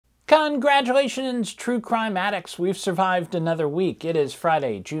Congratulations, true crime addicts. We've survived another week. It is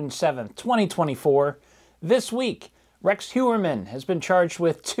Friday, June 7th, 2024. This week, Rex Heuermann has been charged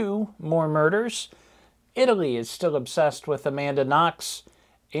with 2 more murders. Italy is still obsessed with Amanda Knox.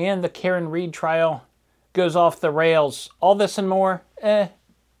 And the Karen Reed trial goes off the rails. All this and more,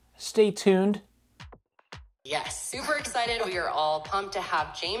 stay tuned. Yes. Super excited. We are all pumped to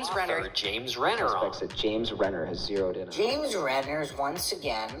have James Renner. James Renner on. That James Renner has zeroed in on. James Renner once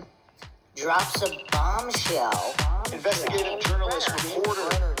again drops a bombshell. Investigative journalist,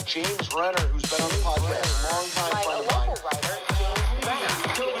 reporter James Renner, who's been on the podcast a long time,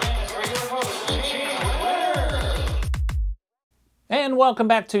 friend of mine. And welcome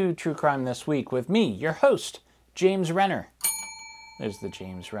back to True Crime This Week with me, your host, James Renner. There's the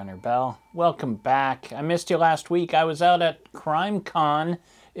James Renner bell. Welcome back. I missed you last week. I was out at CrimeCon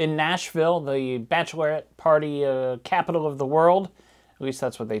in Nashville, the bachelorette party capital of the world. At least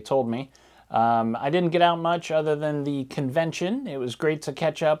that's what they told me. I didn't get out much other than the convention. It was great to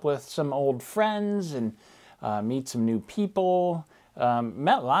catch up with some old friends and meet some new people.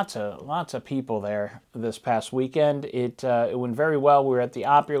 Met lots of people there this past weekend. It went very well. We were at the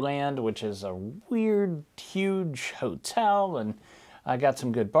Opryland, which is a weird, huge hotel, and I got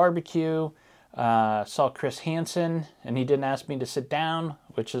some good barbecue. Saw Chris Hansen, and he didn't ask me to sit down,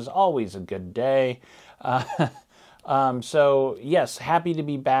 which is always a good day. So, yes, happy to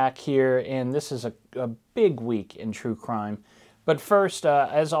be back here, and this is a big week in true crime. But first,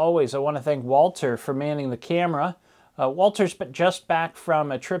 as always, I want to thank Walter for manning the camera. Walter's just back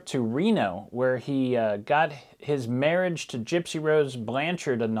from a trip to Reno, where he got his marriage to Gypsy Rose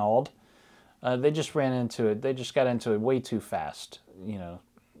Blanchard annulled. They just ran into it. They just got into it way too fast. You know,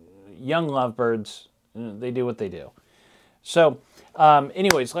 young lovebirds, they do what they do. So,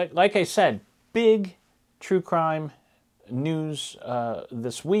 anyways, like I said, big true crime news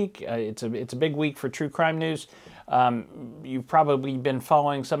this week. It's a big week for true crime news. You've probably been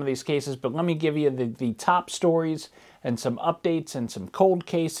following some of these cases, but let me give you the top stories and some updates and some cold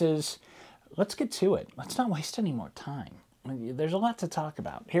cases. Let's get to it. Let's not waste any more time. There's a lot to talk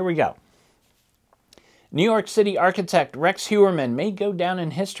about. Here we go. New York City architect Rex Heuermann may go down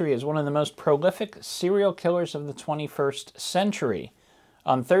in history as one of the most prolific serial killers of the 21st century.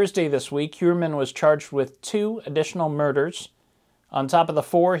 On Thursday this week, Heuermann was charged with 2 additional murders, on top of the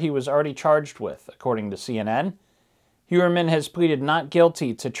 4 he was already charged with, according to CNN. Heuermann has pleaded not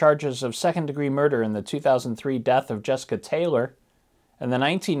guilty to charges of second-degree murder in the 2003 death of Jessica Taylor and the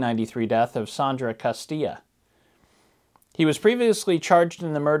 1993 death of Sandra Castilla. He was previously charged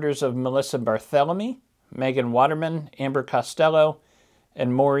in the murders of Melissa Barthelemy, Megan Waterman, Amber Costello,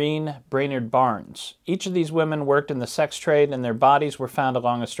 and Maureen Brainerd Barnes. Each of these women worked in the sex trade, and their bodies were found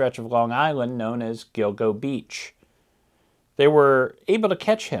along a stretch of Long Island known as Gilgo Beach. They were able to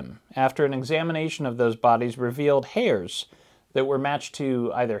catch him after an examination of those bodies revealed hairs that were matched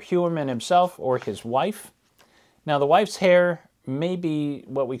to either Heuermann himself or his wife. Now, the wife's hair may be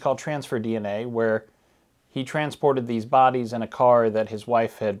what we call transfer DNA, where he transported these bodies in a car that his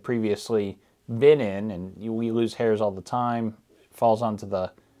wife had previously been in, and we lose hairs all the time. It falls onto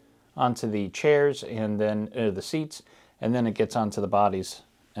the chairs and then the seats, and then it gets onto the bodies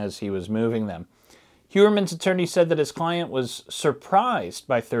as he was moving them. Heuermann's attorney said that his client was surprised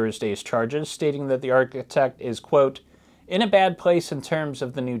by Thursday's charges, stating that the architect is, quote, in a bad place in terms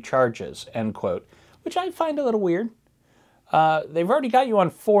of the new charges, end quote, which I find a little weird. They've already got you on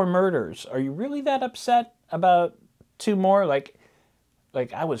 4 murders. Are you really that upset about 2 more? Like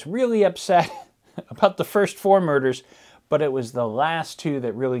I was really upset about the first 4 murders, but it was the last 2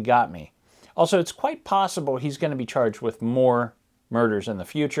 that really got me. Also, it's quite possible he's going to be charged with more murders in the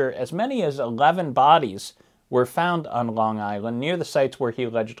future. As many as 11 bodies were found on Long Island near the sites where he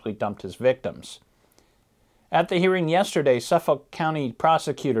allegedly dumped his victims. At the hearing yesterday, Suffolk County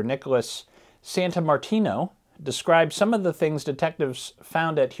Prosecutor Nicholas Santamartino described some of the things detectives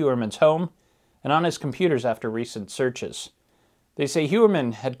found at Heuermann's home and on his computers after recent searches. They say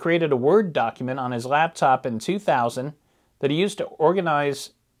Heuermann had created a Word document on his laptop in 2000 that he used to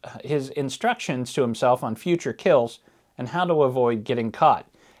organize his instructions to himself on future kills and how to avoid getting caught.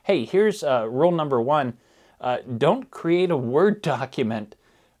 Hey, here's rule number 1. Don't create a Word document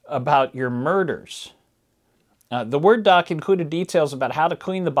about your murders. The Word doc included details about how to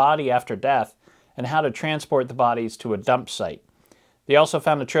clean the body after death and how to transport the bodies to a dump site. They also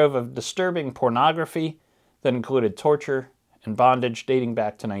found a trove of disturbing pornography that included torture and bondage dating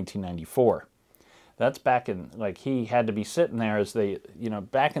back to 1994. That's back in, he had to be sitting there as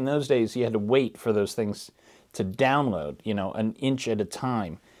back in those days, you had to wait for those things to download, an inch at a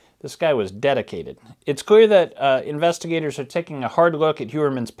time. This guy was dedicated. It's clear that investigators are taking a hard look at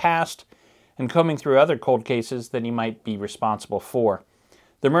Heuermann's past and combing through other cold cases that he might be responsible for.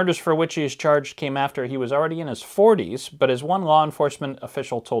 The murders for which he is charged came after he was already in his 40s, but as one law enforcement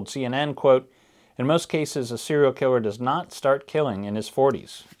official told CNN, quote, "In most cases, a serial killer does not start killing in his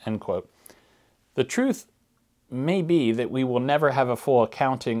 40s," end quote. The truth may be that we will never have a full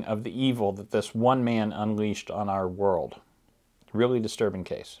accounting of the evil that this one man unleashed on our world. Really disturbing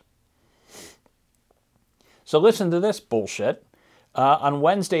case. So listen to this bullshit. On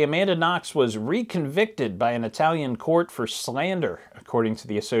Wednesday, Amanda Knox was reconvicted by an Italian court for slander, according to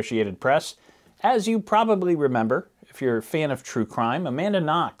the Associated Press. As you probably remember, if you're a fan of true crime, Amanda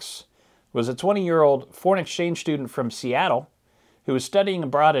Knox was a 20-year-old foreign exchange student from Seattle who was studying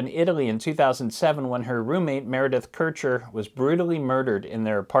abroad in Italy in 2007 when her roommate, Meredith Kircher, was brutally murdered in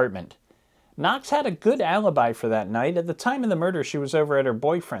their apartment. Knox had a good alibi for that night. At the time of the murder, she was over at her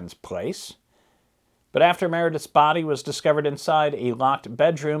boyfriend's place. But after Meredith's body was discovered inside a locked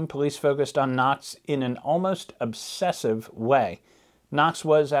bedroom, police focused on Knox in an almost obsessive way. Knox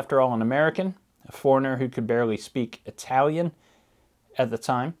was, after all, an American, a foreigner who could barely speak Italian at the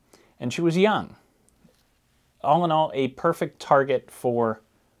time, and she was young. All in all, a perfect target for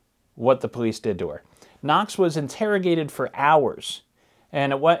what the police did to her. Knox was interrogated for hours,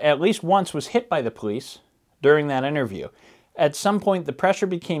 and at least once was hit by the police during that interview. At some point, the pressure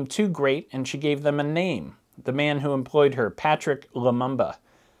became too great, and she gave them a name, the man who employed her, Patrick Lumumba,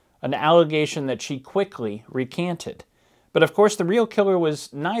 an allegation that she quickly recanted. But of course, the real killer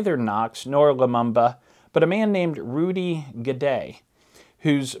was neither Knox nor Lumumba, but a man named Rudy Gade,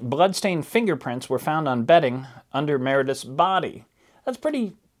 whose bloodstained fingerprints were found on bedding under Meredith's body. That's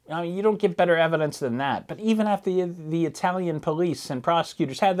pretty... I mean, you don't get better evidence than that. But even after the Italian police and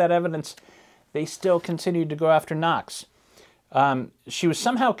prosecutors had that evidence, they still continued to go after Knox. She was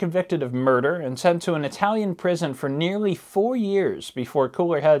somehow convicted of murder and sent to an Italian prison for nearly 4 years before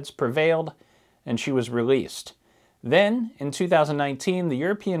cooler heads prevailed and she was released. Then, in 2019, the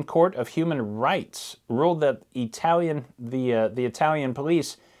European Court of Human Rights ruled that the Italian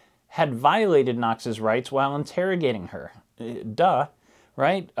police had violated Knox's rights while interrogating her. Duh,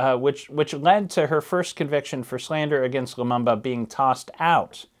 right? Which led to her first conviction for slander against Lumumba being tossed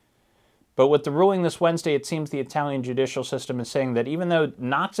out. But with the ruling this Wednesday, it seems the Italian judicial system is saying that even though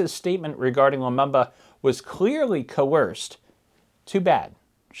Knox's statement regarding Lumumba was clearly coerced, too bad,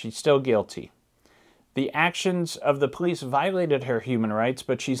 she's still guilty. The actions of the police violated her human rights,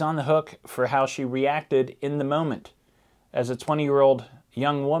 but she's on the hook for how she reacted in the moment as a 20-year-old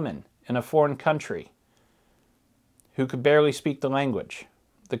young woman in a foreign country who could barely speak the language.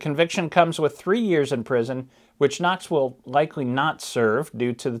 The conviction comes with 3 years in prison, which Knox will likely not serve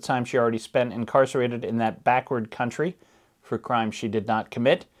due to the time she already spent incarcerated in that backward country for crimes she did not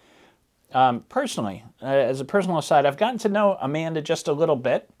commit. Personally, as a personal aside, I've gotten to know Amanda just a little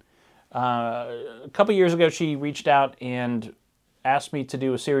bit. A couple years ago, she reached out and asked me to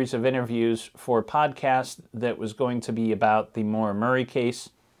do a series of interviews for a podcast that was going to be about the Maura Murray case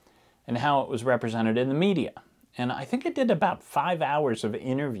and how it was represented in the media. And I think I did about 5 hours of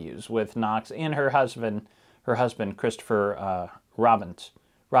interviews with Knox and her husband Christopher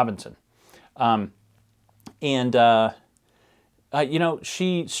Robinson.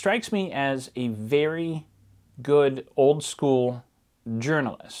 She strikes me as a very good old school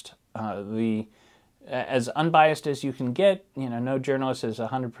journalist. As unbiased as you can get, no journalist is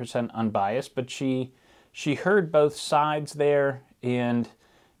 100% unbiased, but she heard both sides there, and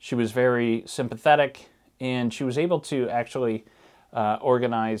she was very sympathetic, and she was able to actually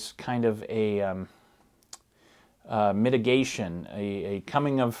organize kind of a mitigation, a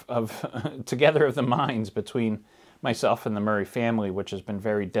coming of together of the minds between myself and the Murray family, which has been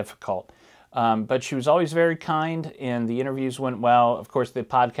very difficult. But she was always very kind, and the interviews went well. Of course, the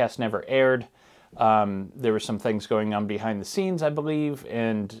podcast never aired. There were some things going on behind the scenes, I believe,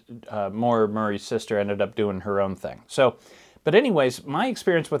 and Maura Murray's sister ended up doing her own thing. But anyways, my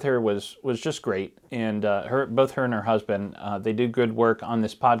experience with her was just great, and both her and her husband, they did good work on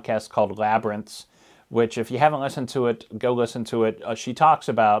this podcast called Labyrinths, which if you haven't listened to it, go listen to it. She talks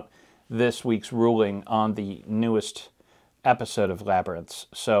about this week's ruling on the newest episode of Labyrinths.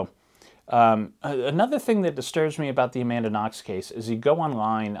 So another thing that disturbs me about the Amanda Knox case is you go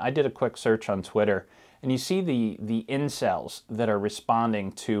online, I did a quick search on Twitter, and you see the incels that are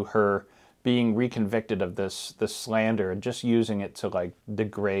responding to her being reconvicted of this slander and just using it to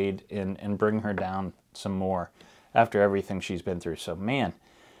degrade and bring her down some more after everything she's been through. So man,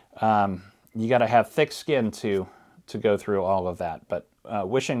 you got to have thick skin to go through all of that, but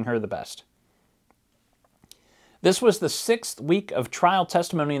wishing her the best. This was the 6th week of trial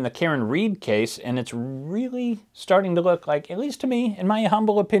testimony in the Karen Reed case, and it's really starting to look like, at least to me, in my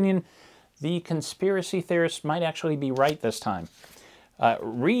humble opinion, the conspiracy theorists might actually be right this time.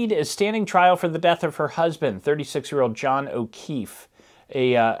 Reed is standing trial for the death of her husband, 36-year-old John O'Keefe.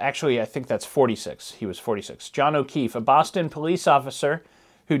 Actually, I think that's 46. He was 46. John O'Keefe, a Boston police officer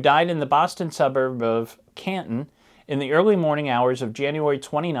who died in the Boston suburb of Canton in the early morning hours of January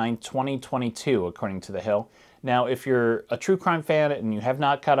 29, 2022, according to The Hill. Now, if you're a true crime fan and you have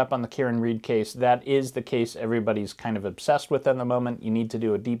not caught up on the Karen Reed case, that is the case everybody's kind of obsessed with at the moment. You need to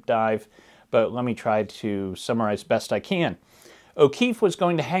do a deep dive, but let me try to summarize best I can. O'Keefe was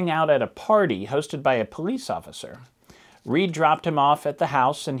going to hang out at a party hosted by a police officer. Reed dropped him off at the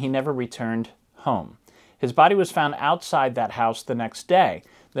house and he never returned home. His body was found outside that house the next day.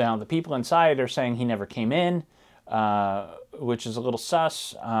 Now, the people inside are saying he never came in, which is a little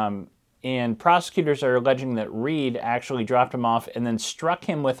sus, and prosecutors are alleging that Reed actually dropped him off and then struck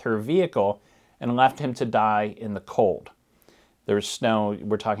him with her vehicle and left him to die in the cold. There was snow,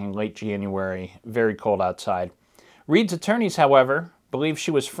 we're talking late January, very cold outside. Reed's attorneys, however, believe she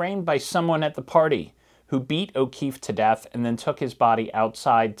was framed by someone at the party who beat O'Keefe to death and then took his body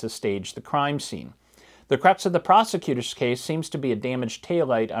outside to stage the crime scene. The crux of the prosecutor's case seems to be a damaged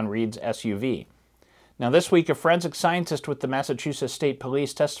taillight on Reed's SUV. Now, this week, a forensic scientist with the Massachusetts State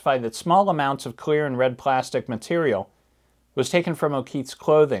Police testified that small amounts of clear and red plastic material was taken from O'Keefe's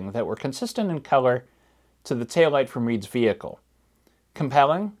clothing that were consistent in color to the taillight from Reed's vehicle.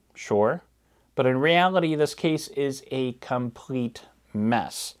 Compelling? Sure. But in reality, this case is a complete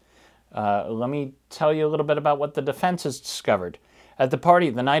mess. Let me tell you a little bit about what the defense has discovered. At the party,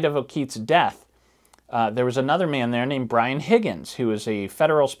 the night of O'Keefe's death, there was another man there named Brian Higgins, who is a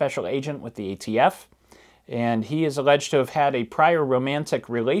federal special agent with the ATF, and he is alleged to have had a prior romantic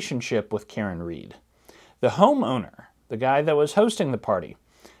relationship with Karen Reed. The homeowner, the guy that was hosting the party,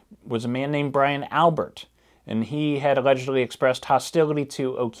 was a man named Brian Albert, and he had allegedly expressed hostility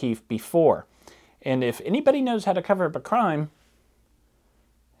to O'Keefe before. And if anybody knows how to cover up a crime,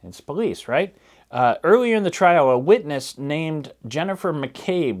 it's police, right? Earlier in the trial, a witness named Jennifer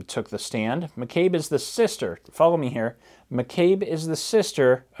McCabe took the stand. McCabe is the sister, follow me here, McCabe is the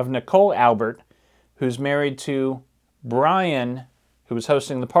sister of Nicole Albert, who's married to Brian, who was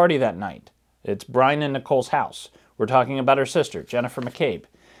hosting the party that night. It's Brian and Nicole's house. We're talking about her sister, Jennifer McCabe.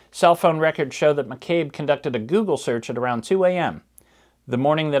 Cell phone records show that McCabe conducted a Google search at around 2 a.m., the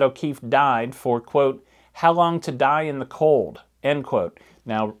morning that O'Keefe died, for, quote, how long to die in the cold, end quote.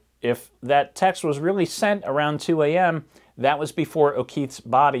 Now, if that text was really sent around 2 a.m., that was before O'Keefe's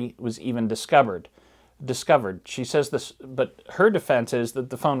body was even discovered. She says this, but her defense is that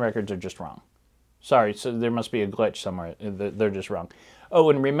the phone records are just wrong. Sorry, so there must be a glitch somewhere. They're just wrong. Oh,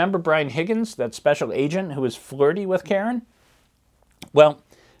 and remember Brian Higgins, that special agent who was flirty with Karen? Well,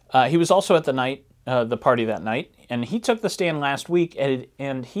 he was also at the party that night, and he took the stand last week,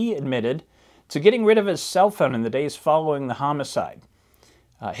 and he admitted to getting rid of his cell phone in the days following the homicide.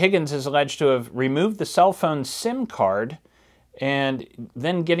 Higgins is alleged to have removed the cell phone SIM card and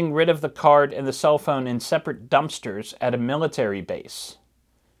then getting rid of the card and the cell phone in separate dumpsters at a military base.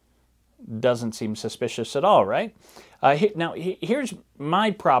 Doesn't seem suspicious at all, right? Now, here's my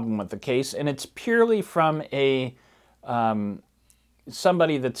problem with the case, and it's purely from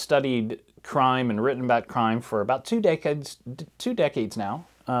somebody that studied crime and written about crime for about 2 decades now.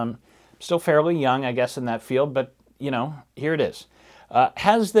 Still fairly young, I guess, in that field, but, here it is.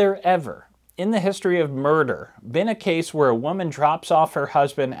 Has there ever, in the history of murder, been a case where a woman drops off her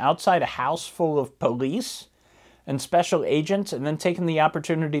husband outside a house full of police and special agents and then taking the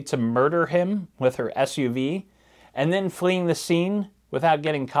opportunity to murder him with her SUV and then fleeing the scene without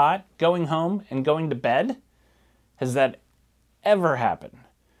getting caught, going home and going to bed? Has that ever happened?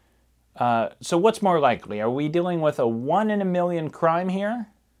 So what's more likely? Are we dealing with a 1 in a million crime here?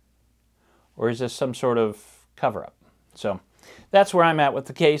 Or is this some sort of cover-up? So that's where I'm at with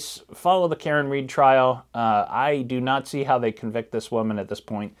the case. Follow the Karen Reed trial. I do not see how they convict this woman at this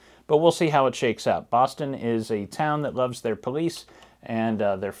point, but we'll see how it shakes out. Boston is a town that loves their police, and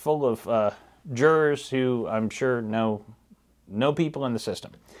they're full of jurors who I'm sure know people in the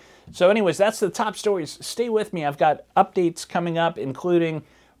system. So anyways, that's the top stories. Stay with me. I've got updates coming up, including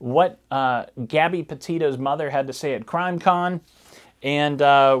what Gabby Petito's mother had to say at CrimeCon, and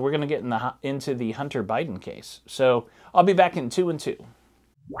we're going to get into the Hunter Biden case. So I'll be back in 2 and 2.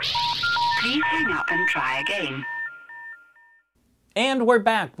 Please hang up and try again. And we're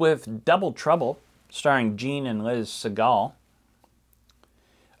back with Double Trouble, starring Gene and Liz Segal.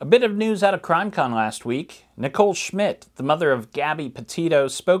 A bit of news out of CrimeCon last week. Nicole Schmidt, the mother of Gabby Petito,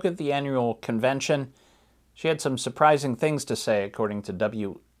 spoke at the annual convention. She had some surprising things to say, according to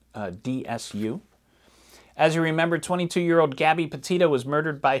DSU. As you remember, 22-year-old Gabby Petito was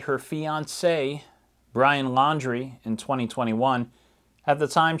murdered by her fiancé, Brian Laundrie, in 2021. At the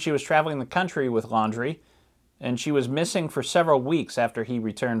time, she was traveling the country with Laundrie, and she was missing for several weeks after he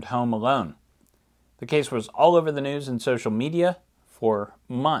returned home alone. The case was all over the news and social media for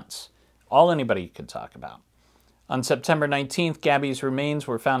months, all anybody could talk about. On September 19th, Gabby's remains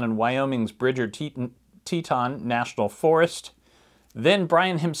were found in Wyoming's Bridger Teton National Forest. Then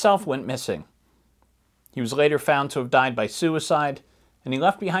Brian himself went missing. He was later found to have died by suicide, and he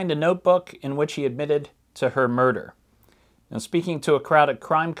left behind a notebook in which he admitted to her murder. Now, speaking to a crowd at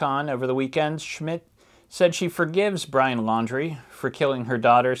CrimeCon over the weekend, Schmidt said she forgives Brian Laundrie for killing her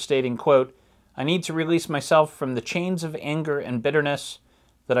daughter, stating, quote, "I need to release myself from the chains of anger and bitterness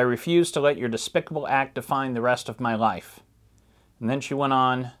that I refuse to let your despicable act define the rest of my life." And then she went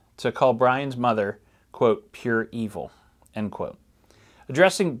on to call Brian's mother, quote, "pure evil," end quote.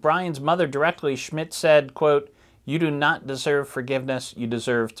 Addressing Brian's mother directly, Schmidt said, quote, "You do not deserve forgiveness, you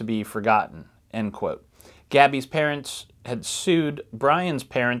deserve to be forgotten," end quote. Gabby's parents had sued Brian's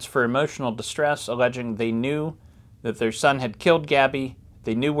parents for emotional distress, alleging they knew that their son had killed Gabby,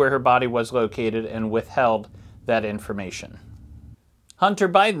 they knew where her body was located, and withheld that information. Hunter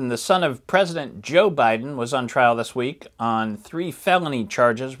Biden, the son of President Joe Biden, was on trial this week on 3 felony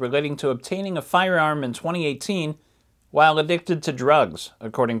charges relating to obtaining a firearm in 2018 while addicted to drugs,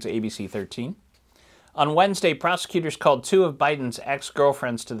 according to ABC 13. On Wednesday, prosecutors called 2 of Biden's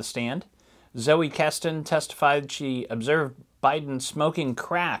ex-girlfriends to the stand. Zoe Keston testified she observed Biden smoking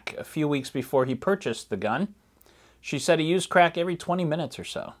crack a few weeks before he purchased the gun. She said he used crack every 20 minutes or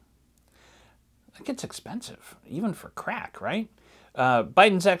so. That gets expensive, even for crack, right?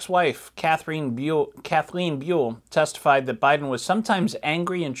 Biden's ex-wife, Kathleen Buell, testified that Biden was sometimes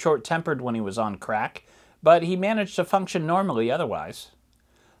angry and short-tempered when he was on crack, but he managed to function normally otherwise.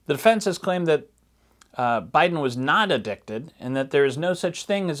 The defense has claimed that Biden was not addicted and that there is no such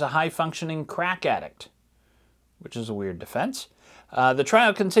thing as a high-functioning crack addict, which is a weird defense. The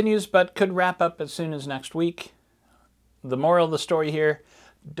trial continues but could wrap up as soon as next week. The moral of the story here,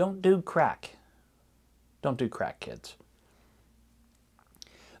 don't do crack. Don't do crack, kids.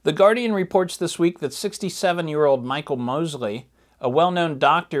 The Guardian reports this week that 67-year-old Michael Mosley, a well-known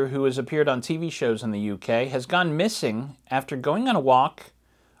doctor who has appeared on TV shows in the UK, has gone missing after going on a walk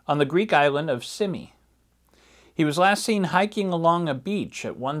on the Greek island of Symi. He was last seen hiking along a beach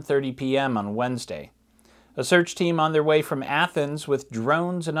at 1:30 p.m. on Wednesday. A search team on their way from Athens with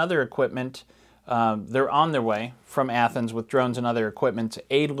drones and other equipment. They're on their way from Athens with drones and other equipment to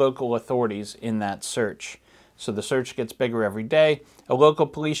aid local authorities in that search. So the search gets bigger every day. A local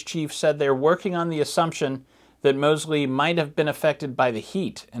police chief said they're working on the assumption that Mosley might have been affected by the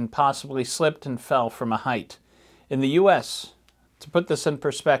heat and possibly slipped and fell from a height. In the U.S., to put this in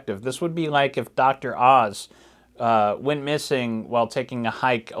perspective, this would be like if Dr. Oz went missing while taking a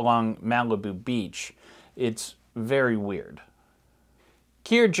hike along Malibu Beach. It's very weird.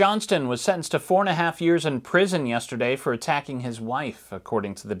 Keir Johnston was sentenced to 4.5 years in prison yesterday for attacking his wife,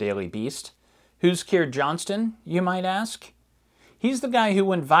 according to the Daily Beast. Who's Keir Johnston, you might ask? He's the guy who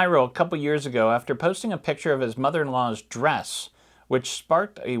went viral a couple years ago after posting a picture of his mother-in-law's dress, which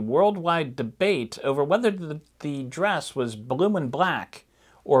sparked a worldwide debate over whether the dress was blue and black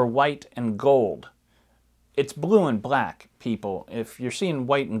or white and gold. It's blue and black, people. If you're seeing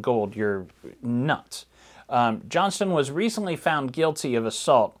white and gold, you're nuts. Johnston was recently found guilty of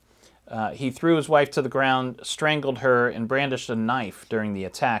assault. He threw his wife to the ground, strangled her, and brandished a knife during the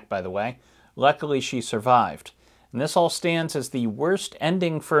attack, by the way. Luckily, she survived. And this all stands as the worst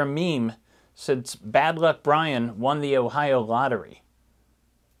ending for a meme since Bad Luck Brian won the Ohio lottery.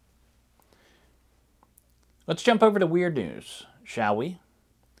 Let's jump over to weird news, shall we?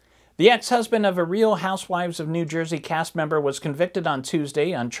 The ex-husband of a Real Housewives of New Jersey cast member was convicted on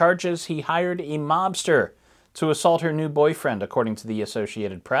Tuesday on charges he hired a mobster to assault her new boyfriend, according to the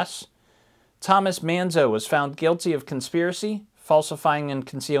Associated Press. Thomas Manzo was found guilty of conspiracy, falsifying and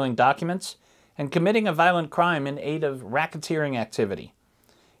concealing documents, and committing a violent crime in aid of racketeering activity.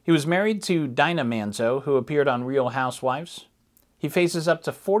 He was married to Dinah Manzo, who appeared on Real Housewives. He faces up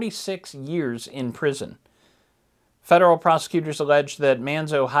to 46 years in prison. Federal prosecutors alleged that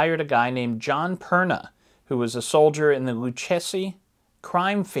Manzo hired a guy named John Perna, who was a soldier in the Lucchese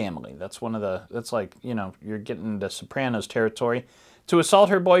crime family. That's like, you're getting into Sopranos territory, to assault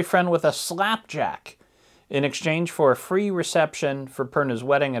her boyfriend with a slapjack in exchange for a free reception for Perna's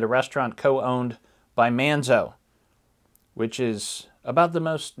wedding at a restaurant co-owned by Manzo, which is about the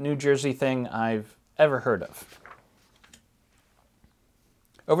most New Jersey thing I've ever heard of.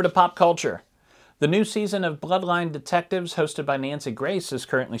 Over to pop culture. The new season of Bloodline Detectives, hosted by Nancy Grace, is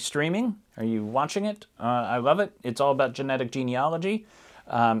currently streaming. Are you watching it? I love it. It's all about genetic genealogy.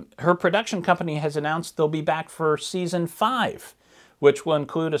 Her production company has announced they'll be back for season 5, which will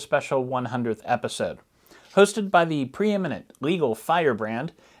include a special 100th episode. Hosted by the preeminent legal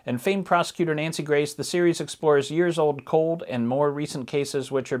firebrand and famed prosecutor Nancy Grace, the series explores years-old cold and more recent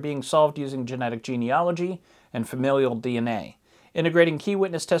cases which are being solved using genetic genealogy and familial DNA. Integrating key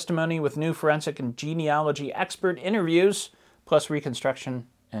witness testimony with new forensic and genealogy expert interviews, plus reconstruction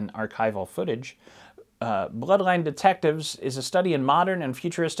and archival footage, Bloodline Detectives is a study in modern and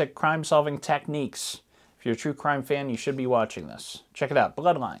futuristic crime-solving techniques. If you're a true crime fan, you should be watching this. Check it out,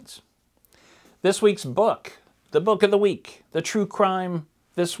 Bloodlines. This week's book, the book of the week, the true crime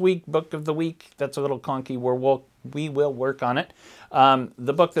this week book of the week. That's a little clunky. We will work on it.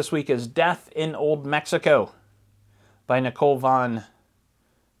 The book this week is Death in Old Mexico by Nicole von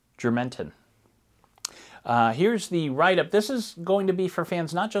Germenten. Here's the write-up. This is going to be for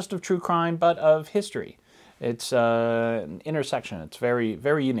fans not just of true crime, but of history. It's an intersection. It's very,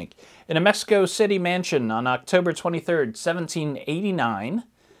 very unique. In a Mexico City mansion on October 23rd, 1789,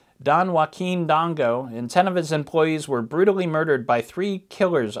 Don Joaquin Dongo and 10 of his employees were brutally murdered by 3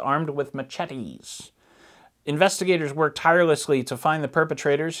 killers armed with machetes. Investigators worked tirelessly to find the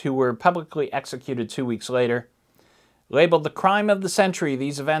perpetrators, who were publicly executed 2 weeks later. Labeled the crime of the century,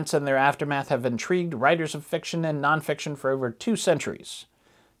 these events and their aftermath have intrigued writers of fiction and nonfiction for over 2 centuries.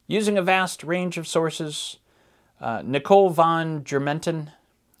 Using a vast range of sources, Nicole von Germenten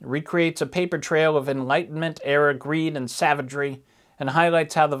recreates a paper trail of Enlightenment-era greed and savagery and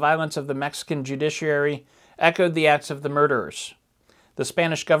highlights how the violence of the Mexican judiciary echoed the acts of the murderers. The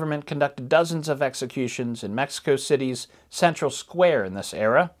Spanish government conducted dozens of executions in Mexico City's central square in this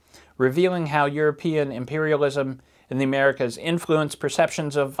era, revealing how European imperialism in the Americas influenced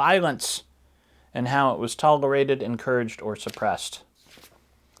perceptions of violence and how it was tolerated, encouraged, or suppressed.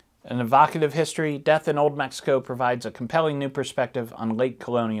 An evocative history, Death in Old Mexico provides a compelling new perspective on late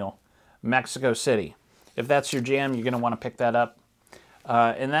colonial Mexico City. If that's your jam, you're going to want to pick that up.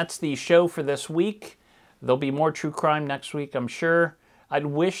 And that's the show for this week. There'll be more true crime next week, I'm sure. I'd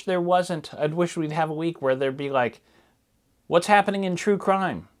wish there wasn't. I'd wish we'd have a week where there'd be like, what's happening in true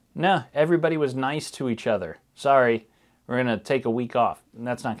crime? No, everybody was nice to each other. Sorry, we're going to take a week off. And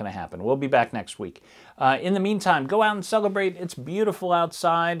that's not going to happen. We'll be back next week. In the meantime, go out and celebrate. It's beautiful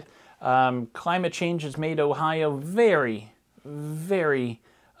outside. Climate change has made Ohio very, very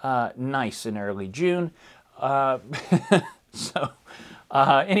nice in early June.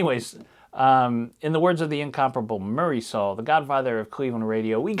 Anyways, in the words of the incomparable Murray Saul, the godfather of Cleveland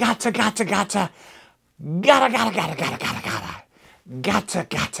radio, we gotta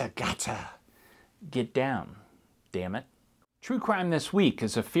get down, damn it. True Crime This Week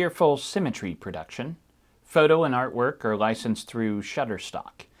is a Fearful Symmetry production. Photo and artwork are licensed through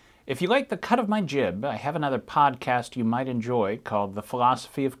Shutterstock. If you like the cut of my jib, I have another podcast you might enjoy called The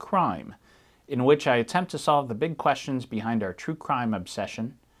Philosophy of Crime, in which I attempt to solve the big questions behind our true crime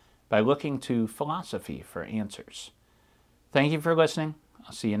obsession by looking to philosophy for answers. Thank you for listening.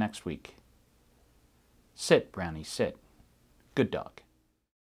 I'll see you next week. Sit, Brownie, sit. Good dog.